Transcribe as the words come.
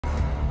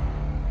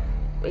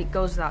It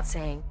goes without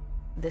saying,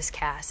 this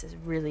cast is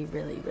really,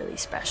 really, really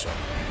special.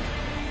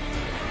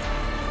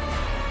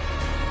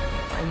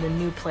 And the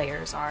new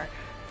players are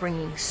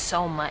bringing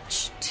so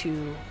much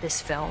to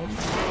this film.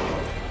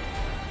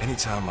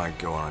 Anytime I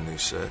go on a new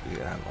set,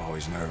 yeah, I'm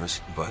always nervous,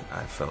 but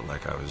I felt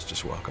like I was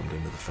just welcomed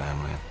into the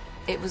family.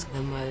 It was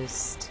the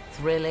most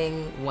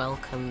thrilling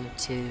welcome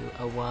to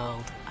a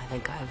world I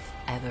think I've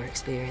ever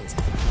experienced.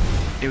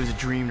 It was a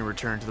dream to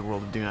return to the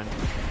world of Dune.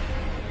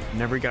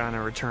 Never gotten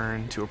a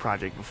return to a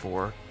project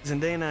before.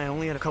 Zendaya and I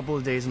only had a couple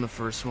of days in the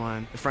first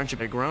one. The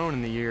friendship had grown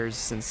in the years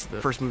since the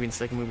first movie and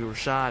second movie were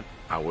shot.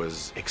 I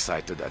was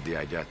excited at the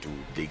idea to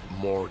dig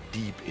more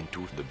deep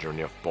into the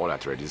journey of Paul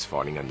Atreides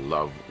falling in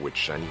love with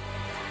Shani.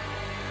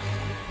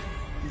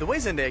 The way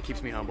Zendaya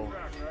keeps me humble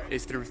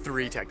is through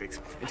 3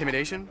 tactics: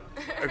 intimidation,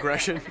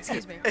 aggression,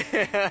 Excuse me.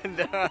 and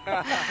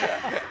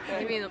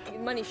Give me the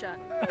money shot.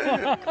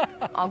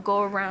 I'll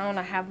go around,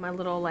 I have my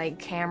little like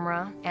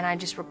camera, and I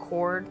just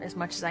record as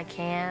much as I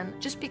can,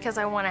 just because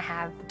I want to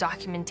have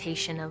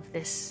documentation of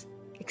this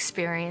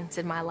experience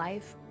in my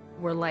life.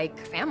 We're like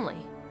family.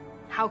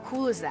 How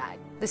cool is that?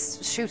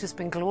 This shoot has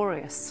been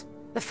glorious.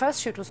 The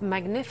first shoot was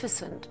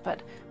magnificent,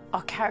 but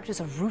our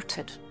characters are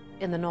rooted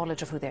in the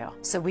knowledge of who they are.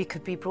 So we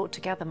could be brought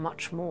together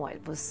much more.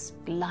 It was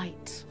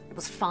light, it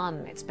was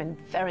fun, it's been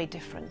very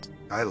different.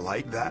 I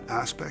like that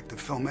aspect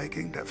of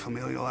filmmaking, that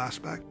familial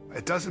aspect.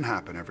 It doesn't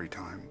happen every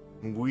time.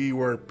 We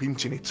were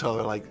pinching each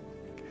other like,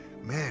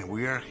 man,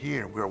 we are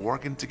here, we are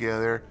working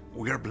together,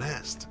 we are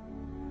blessed.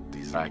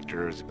 These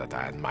actors that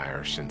I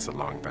admire since a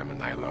long time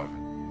and I love.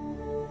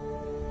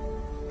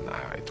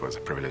 It was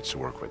a privilege to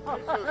work with. Give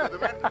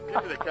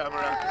me the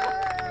camera.